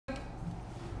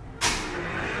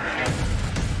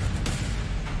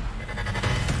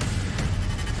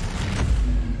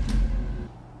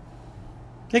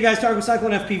Hey guys, Tarek with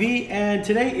CycloneFPV, and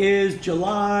today is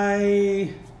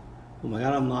July, oh my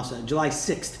god, I'm lost. July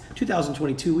 6th,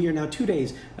 2022. We are now 2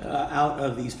 days out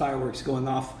of these fireworks going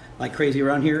off like crazy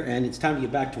around here, and it's time to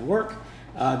get back to work.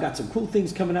 Got some cool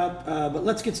things coming up, but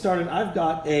let's get started. I've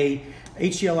got a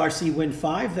HGLRC Wind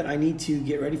 5 that I need to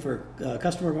get ready for a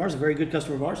customer of ours, a very good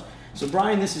customer of ours. So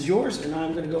Brian, this is yours, and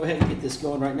I'm going to go ahead and get this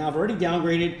going right now. I've already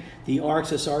downgraded the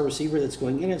R-XSR receiver that's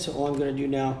going in it, so all I'm going to do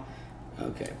now,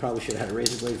 okay, I probably should have had a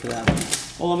razor blade for that.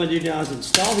 All I'm going to do now is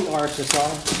install the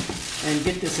R-XSR and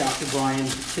get this out to Brian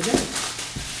today.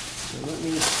 So let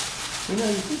me, you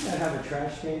think I have a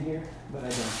trash can here, but I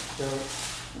don't. So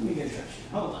let me get a trash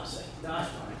can. Hold on a second. Gosh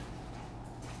darn it.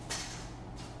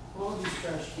 All these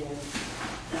trash cans,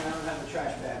 and I don't have a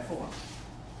trash bag for them.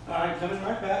 All right, coming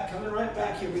right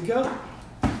back. Here we go.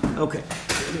 Okay,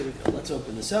 so here we go. Let's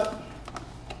open this up.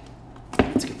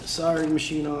 Let's get the soldering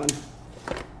machine on.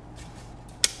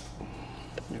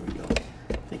 There we go.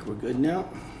 I think we're good now.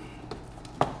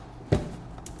 Oh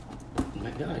my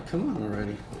God, come on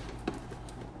already.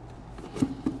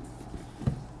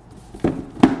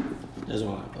 Doesn't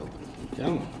want to open.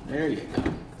 Come on, there you go.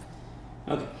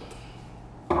 Okay.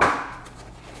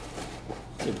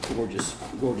 It's a gorgeous,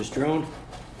 gorgeous drone.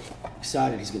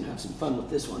 Excited he's going to have some fun with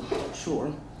this one, I'm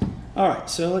sure. All right,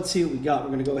 so let's see what we got.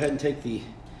 We're going to go ahead and take the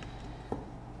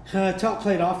top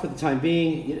plate off for the time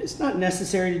being. It's not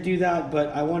necessary to do that, but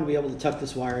I want to be able to tuck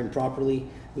this wire in properly.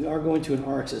 We are going to an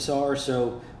R-XSR,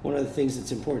 so one of the things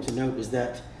that's important to note is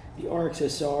that the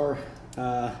R-XSR,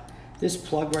 this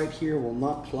plug right here will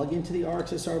not plug into the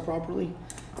R-XSR properly.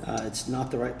 It's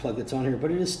not the right plug that's on here,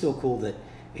 but it is still cool that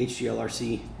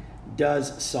HGLRC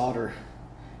does solder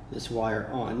this wire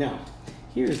on. Now,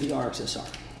 here's the R-XSR,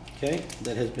 okay,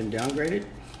 that has been downgraded.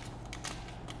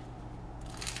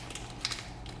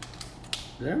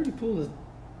 Did I already pull it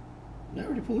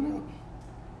out?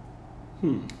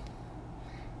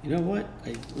 You know what?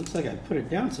 It looks like I put it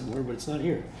down somewhere, but it's not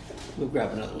here. We'll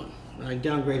grab another one. I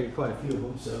downgraded quite a few of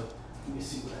them, so let me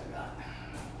see what I got.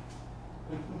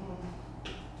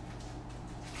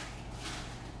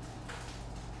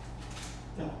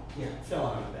 Oh, yeah, it fell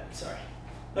out of the bag, sorry.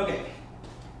 Okay,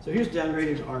 so here's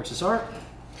downgraded R-XSR.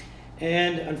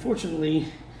 And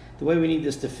unfortunately, the way we need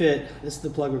this to fit, this is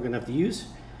the plug we're gonna have to use.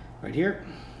 Right here.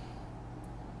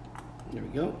 There we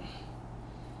go.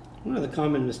 One of the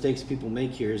common mistakes people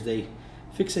make here is they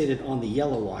fixate it on the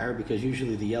yellow wire, because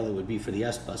usually the yellow would be for the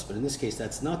S-bus, but in this case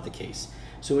that's not the case.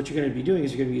 So what you're going to be doing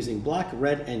is you're going to be using black,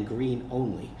 red, and green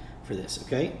only for this,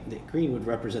 okay? The green would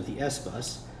represent the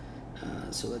S-bus,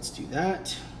 so let's do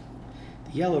that.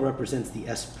 The yellow represents the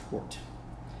S-port.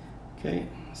 Okay,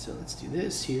 so let's do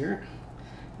this here.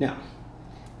 Now,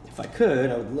 if I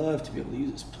could, I would love to be able to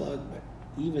use this plug, but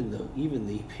even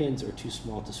the pins are too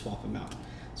small to swap them out.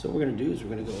 So what we're going to do is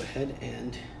we're going to go ahead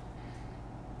and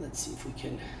let's see if we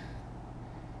can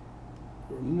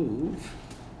remove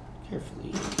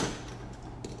carefully.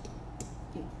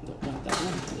 No, not that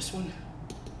one, this one.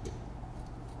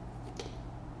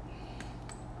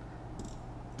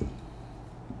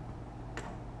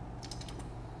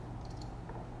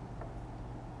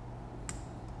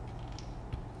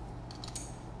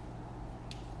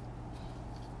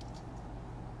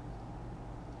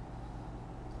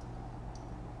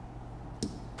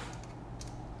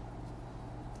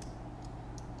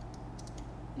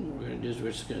 What we're going to do is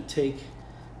we're just going to take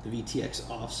the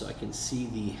VTX off so I can see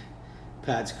the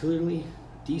pads clearly,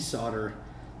 desolder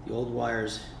the old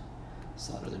wires,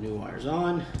 solder the new wires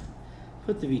on,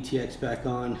 put the VTX back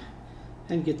on,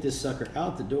 and get this sucker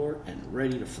out the door and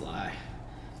ready to fly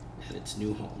at its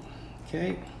new home.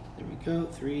 Okay, there we go,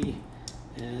 3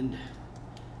 and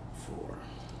 4.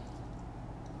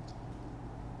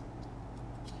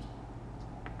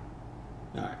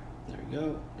 All right. There we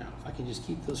go. Now, if I can just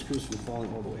keep those screws from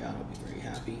falling all the way out, I'll be very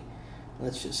happy.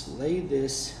 Let's just lay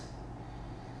this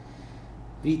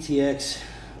VTX.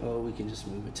 Oh, we can just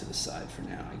move it to the side for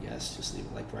now, I guess. Just leave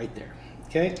it like right there.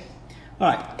 Okay? All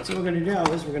right. So what we're going to do now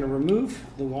is we're going to remove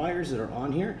the wires that are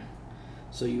on here.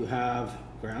 So you have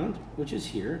ground, which is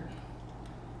here.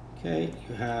 Okay?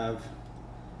 You have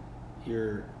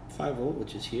your 5-volt,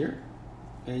 which is here.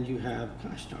 And you have,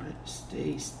 gosh darn it,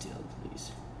 stay still,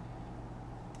 please.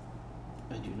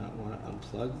 I do not want to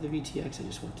unplug the VTX, I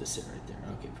just want it to sit right there.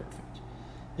 Okay, perfect.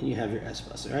 And you have your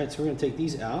S-bus. All right, so we're going to take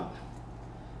these out.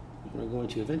 We're going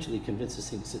to eventually convince this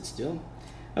thing to sit still.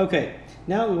 Okay,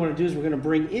 now what we want to do is we're going to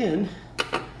bring in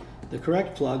the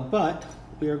correct plug, but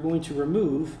we are going to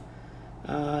remove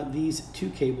these 2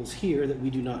 cables here that we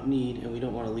do not need, and we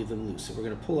don't want to leave them loose. So we're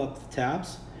going to pull up the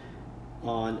tabs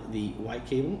on the white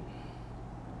cable.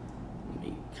 Let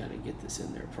me kind of get this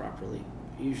in there properly.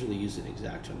 usually use an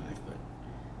X-Acto knife, but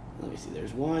let me see,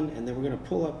 there's one, and then we're going to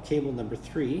pull up cable number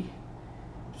 3,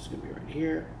 which is going to be right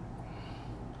here,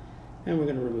 and we're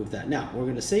going to remove that. Now, we're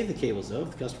going to save the cables though.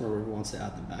 If the customer wants to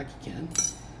add them back, you can.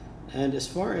 And as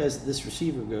far as this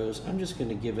receiver goes, I'm just going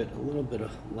to give it a little bit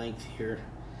of length here.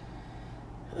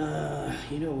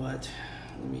 You know what?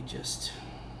 Let me just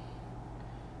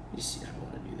see how I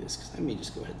want to do this, because I may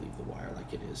just go ahead and leave the wire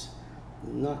like it is.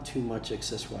 Not too much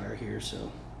excess wire here,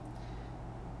 so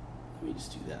let me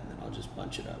just do that, and then I'll just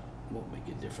bunch it up. Won't make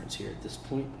a difference here at this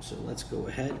point. So let's go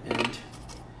ahead and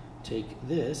take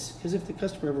this, because if the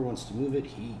customer ever wants to move it,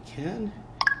 he can.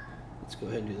 Let's go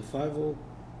ahead and do the 5 volt.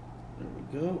 There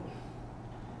we go.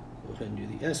 Go ahead and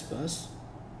do the S bus.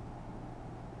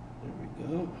 There we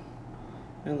go.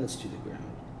 And let's do the ground.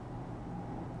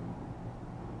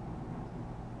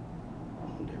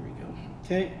 And there we go.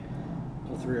 Okay.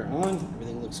 All 3 are on.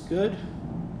 Everything looks good.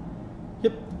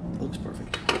 Yep. Looks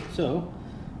perfect. So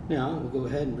now we'll go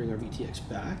ahead and bring our VTX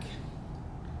back.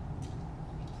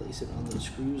 Place it on those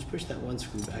screws. Push that one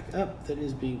screw back up that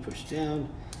is being pushed down.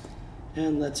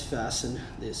 And let's fasten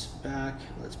this back.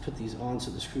 Let's put these on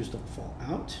so the screws don't fall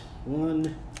out.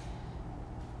 1,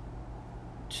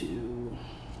 2,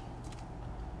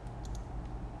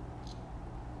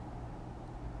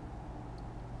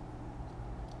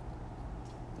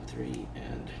 3,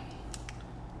 and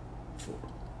 4.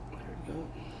 There we go.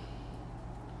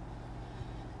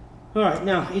 All right,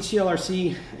 now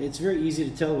HGLRC, it's very easy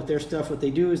to tell with their stuff. What they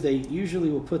do is they usually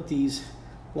will put these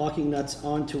locking nuts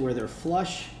onto where they're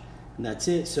flush, and that's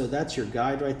it. So that's your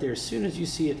guide right there. As soon as you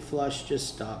see it flush,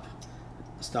 just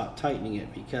stop tightening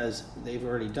it, because they've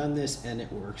already done this and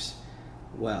it works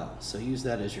well. So use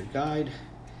that as your guide.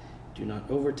 Do not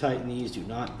over tighten these. Do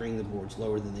not bring the boards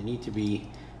lower than they need to be.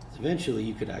 Eventually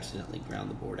you could accidentally ground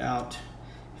the board out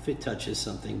if it touches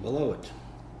something below it.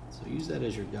 So use that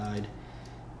as your guide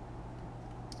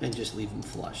and just leave them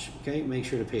flush. Okay, make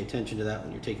sure to pay attention to that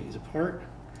when you're taking these apart.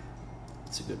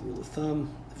 It's a good rule of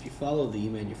thumb. If you follow the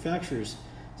manufacturer's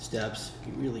steps,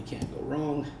 you really can't go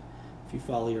wrong. If you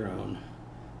follow your own,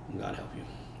 God help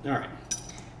you. All right,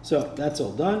 so that's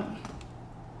all done.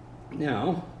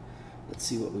 Now let's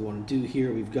see what we want to do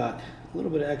here. We've got a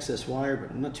little bit of excess wire,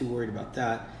 but I'm not too worried about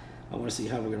that. I want to see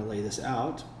how we're going to lay this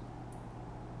out.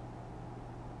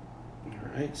 All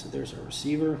right, so there's our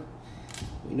receiver.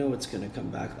 We know it's going to come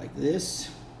back like this.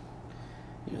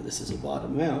 You know, this is a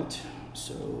bottom mount,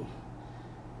 so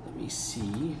let me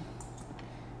see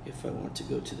if I want to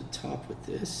go to the top with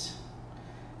this.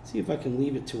 See if I can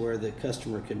leave it to where the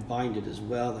customer can bind it as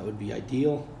well. That would be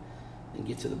ideal. And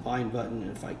get to the bind button.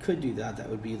 And if I could do that, that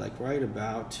would be like right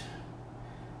about,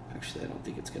 actually I don't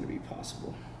think it's going to be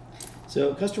possible.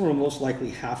 So customer will most likely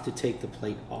have to take the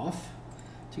plate off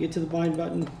to get to the bind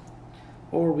button,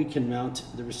 or we can mount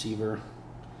the receiver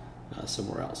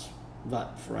somewhere else.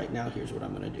 But for right now, here's what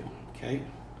I'm going to do. Okay,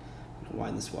 I'm going to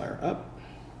wind this wire up.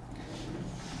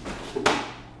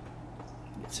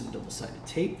 Get some double-sided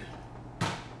tape.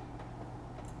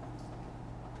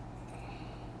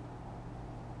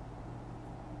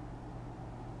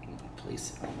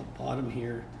 Place it on the bottom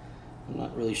here. I'm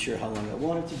not really sure how long I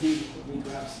want it to be. Let me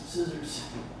grab some scissors.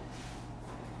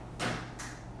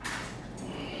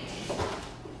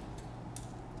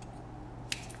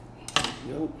 There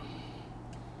we go.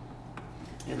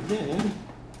 And then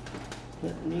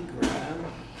let me grab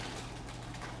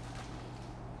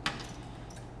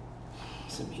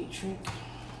some heat shrink.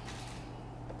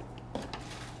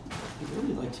 I'd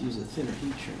really like to use a thinner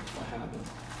heat shrink if I have it.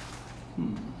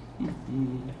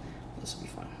 This will be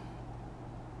fine.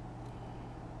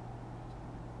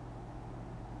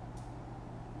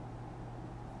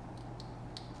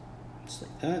 Just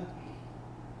like that.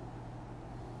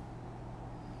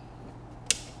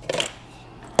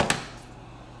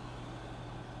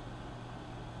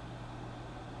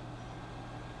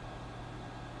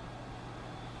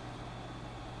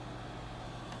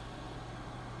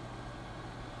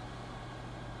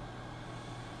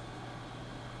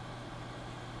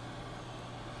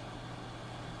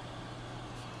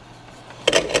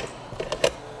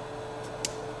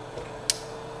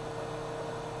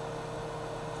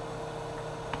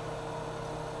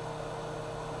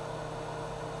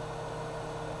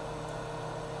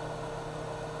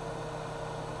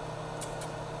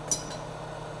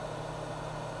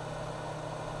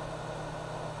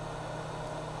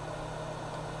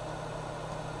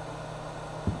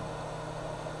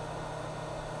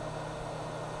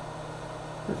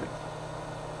 Perfect.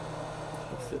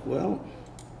 It'll fit well.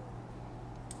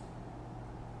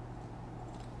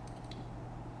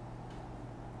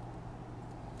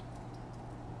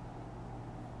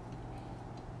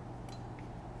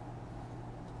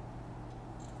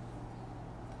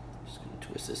 Just going to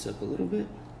twist this up a little bit.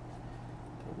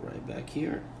 Go right back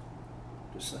here,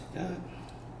 just like that.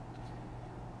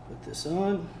 Put this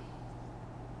on.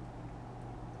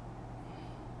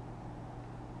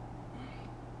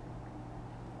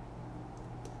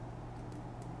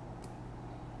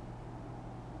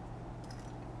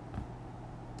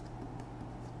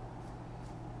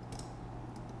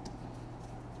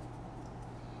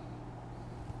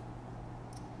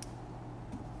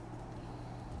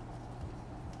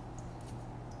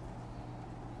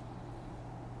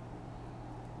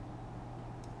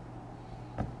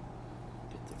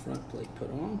 Front plate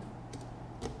put on.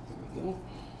 There we go.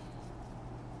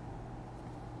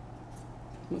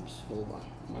 Whoops, hold on,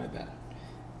 my bad.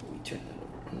 Let me turn that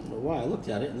over. I don't know why I looked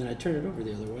at it and then I turned it over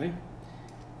the other way.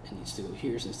 It needs to go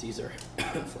here since these are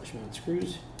flush mount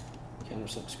screws,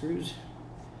 countersunk screws.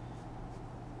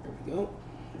 There we go.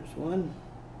 There's one.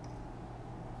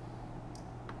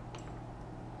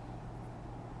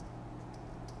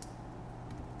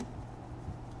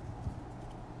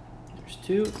 There's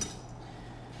two.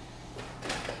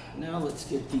 Now let's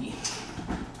get the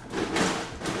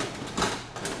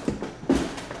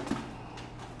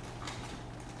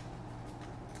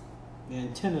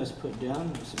antennas put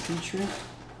down. There's a feature.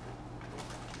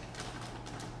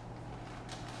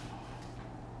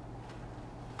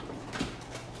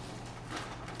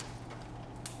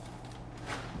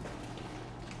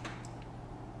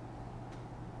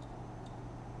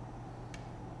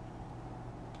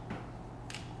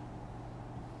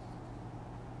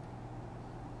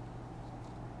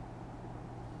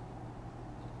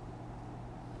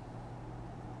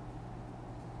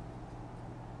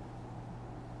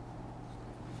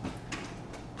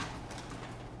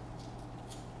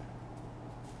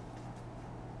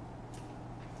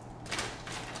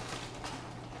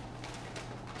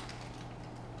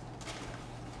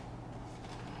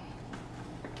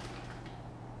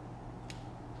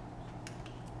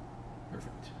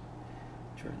 Perfect.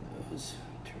 Turn those,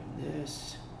 turn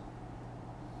this.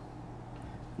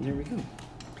 And there we go.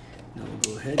 Now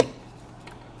we'll go ahead and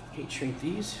heat shrink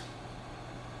these.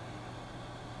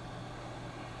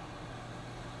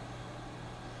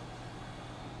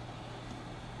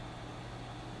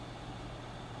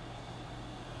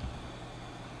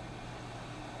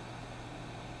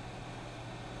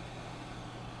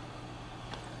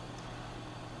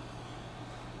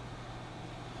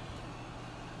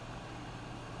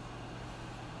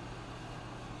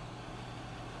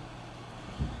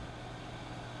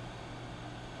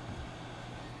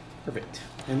 Perfect.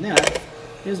 And that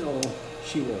is all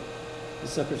she wrote. The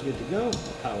sucker's good to go. I'll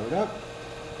power it up.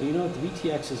 Well, you know what? The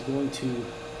VTX is going to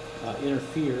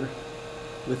interfere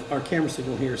with our camera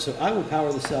signal here, so I will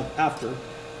power this up after.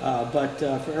 But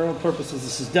for aerial purposes,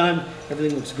 this is done.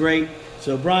 Everything looks great.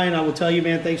 So Brian, I will tell you,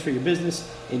 man, thanks for your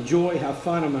business. Enjoy, have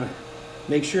fun. I'm going to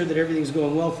make sure that everything's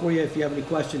going well for you. If you have any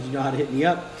questions, you know how to hit me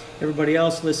up. Everybody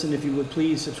else, listen, if you would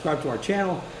please subscribe to our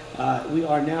channel. We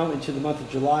are now into the month of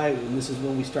July, and this is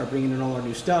when we start bringing in all our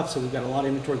new stuff. So we've got a lot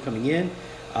of inventory coming in,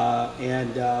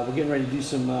 and we're getting ready to do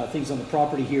some things on the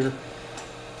property here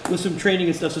with some training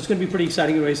and stuff. So it's going to be pretty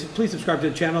exciting. Anyways, please subscribe to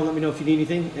the channel. Let me know if you need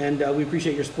anything, and we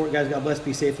appreciate your support, guys. God bless.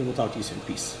 Be safe, and we'll talk to you soon.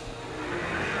 Peace.